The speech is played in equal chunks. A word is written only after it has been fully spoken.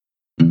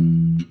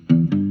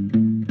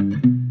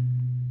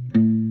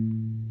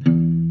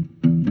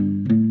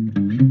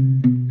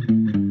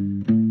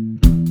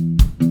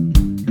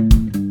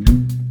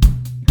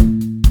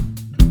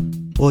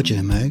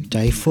Audio Mode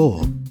Day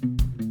 4.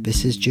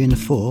 This is June the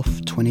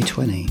 4th,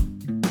 2020.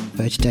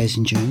 30 days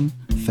in June,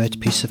 30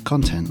 pieces of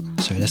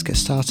content, so let's get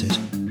started.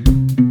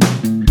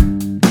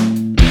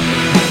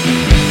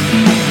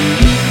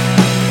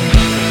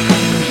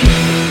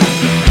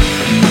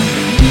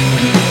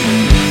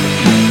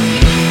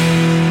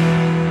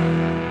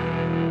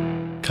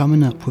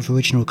 Coming up with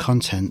original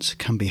content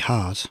can be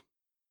hard.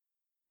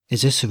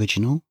 Is this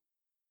original?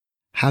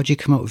 How do you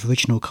come up with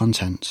original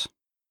content?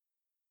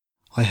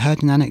 I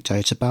heard an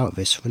anecdote about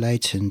this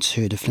relating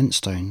to the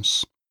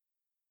Flintstones.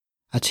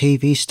 A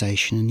TV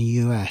station in the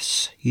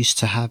US used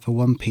to have a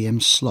 1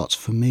 PM slot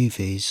for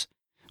movies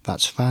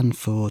that ran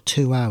for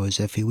 2 hours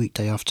every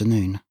weekday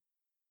afternoon.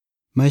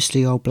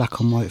 Mostly old black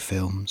and white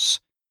films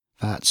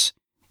that,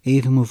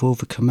 even with all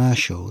the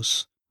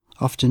commercials,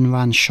 often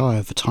ran shy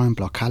of the time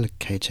block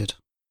allocated.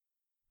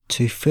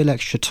 To fill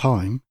extra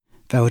time,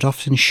 they would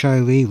often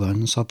show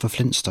reruns of the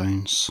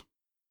Flintstones.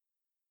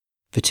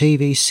 The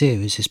TV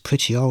series is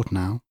pretty old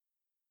now.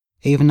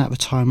 Even at the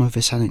time of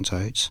this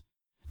anecdote,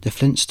 the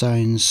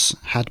Flintstones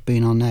had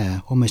been on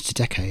air almost a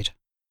decade.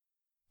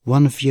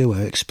 One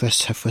viewer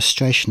expressed her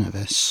frustration at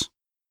this.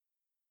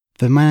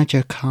 The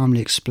manager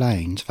calmly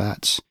explained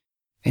that,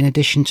 in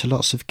addition to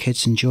lots of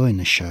kids enjoying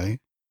the show,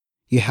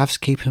 you have to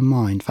keep in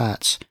mind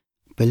that,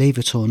 believe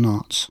it or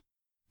not,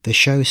 the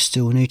show is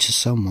still new to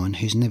someone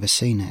who's never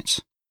seen it,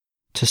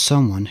 to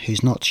someone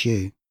who's not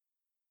you.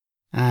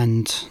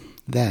 And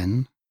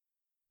then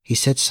he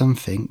said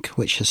something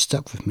which has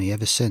stuck with me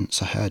ever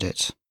since I heard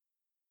it.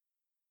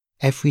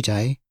 Every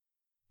day,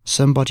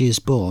 somebody is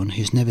born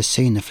who's never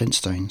seen the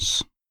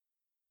Flintstones.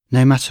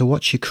 No matter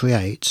what you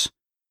create,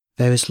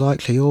 there is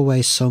likely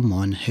always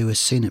someone who has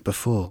seen it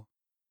before,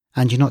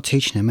 and you're not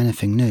teaching them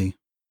anything new.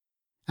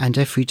 And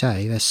every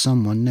day there's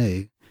someone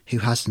new who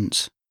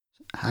hasn't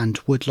and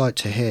would like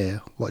to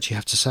hear what you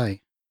have to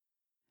say.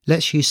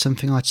 Let's use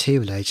something IT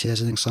related as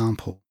an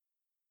example.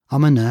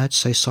 I'm a nerd,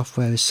 so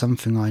software is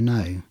something I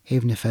know,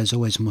 even if there's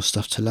always more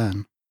stuff to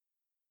learn.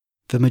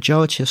 The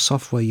majority of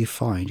software you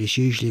find is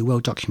usually well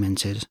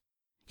documented,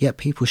 yet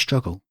people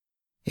struggle.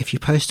 If you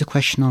post a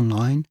question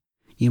online,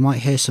 you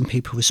might hear some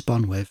people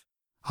respond with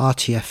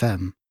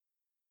RTFM.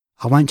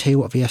 I won't tell you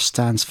what the F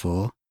stands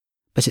for,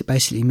 but it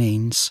basically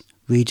means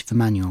read the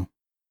manual.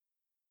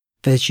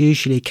 There's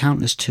usually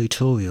countless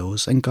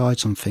tutorials and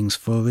guides on things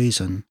for a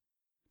reason,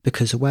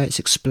 because the way it's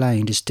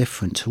explained is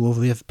different to all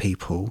the other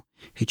people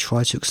who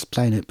tried to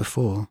explain it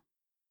before.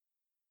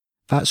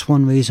 That's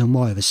one reason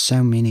why there's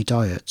so many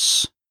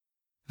diets.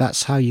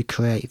 That's how you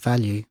create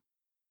value.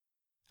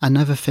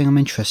 Another thing I'm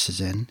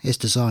interested in is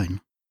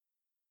design.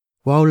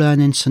 While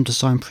learning some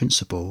design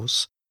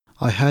principles,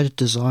 I heard a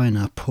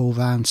designer, Paul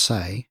Rand,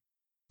 say,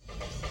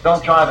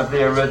 "Don't try to be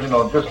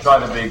original, just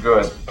try to be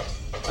good."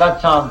 That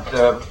sounds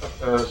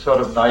sort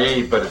of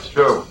naive, but it's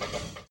true.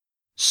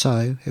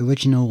 So,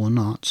 original or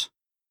not,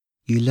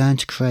 you learn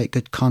to create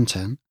good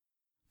content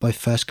by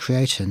first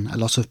creating a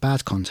lot of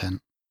bad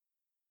content.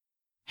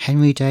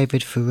 Henry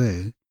David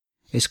Thoreau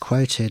is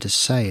quoted as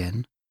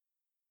saying,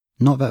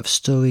 "Not that the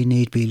story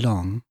need be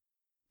long,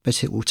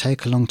 but it will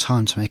take a long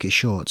time to make it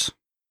short."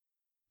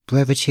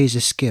 Brevity is a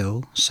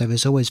skill, so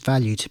there's always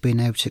value to being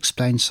able to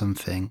explain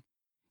something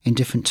in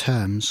different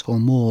terms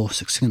or more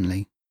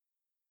succinctly.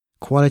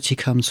 Quality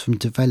comes from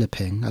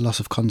developing a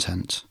lot of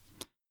content.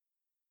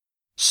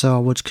 So I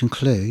would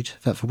conclude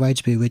that the way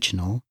to be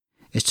original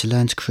is to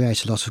learn to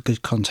create a lot of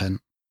good content.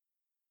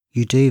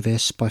 You do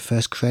this by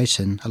first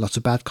creating a lot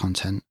of bad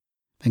content,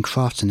 then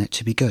crafting it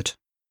to be good.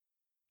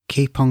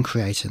 Keep on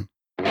creating.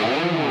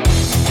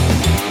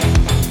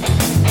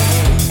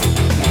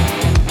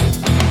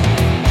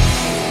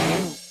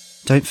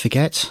 Don't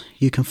forget,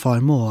 you can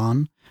find more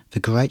on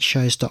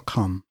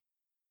thegreatshows.com.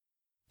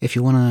 If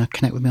you want to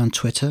connect with me on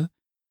Twitter,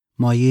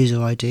 my user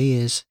ID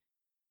is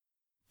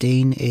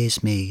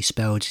DeanIsme,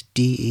 spelled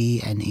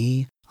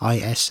DeneIsme.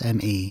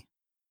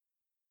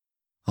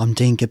 I'm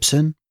Dean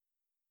Gibson,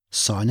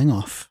 signing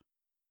off.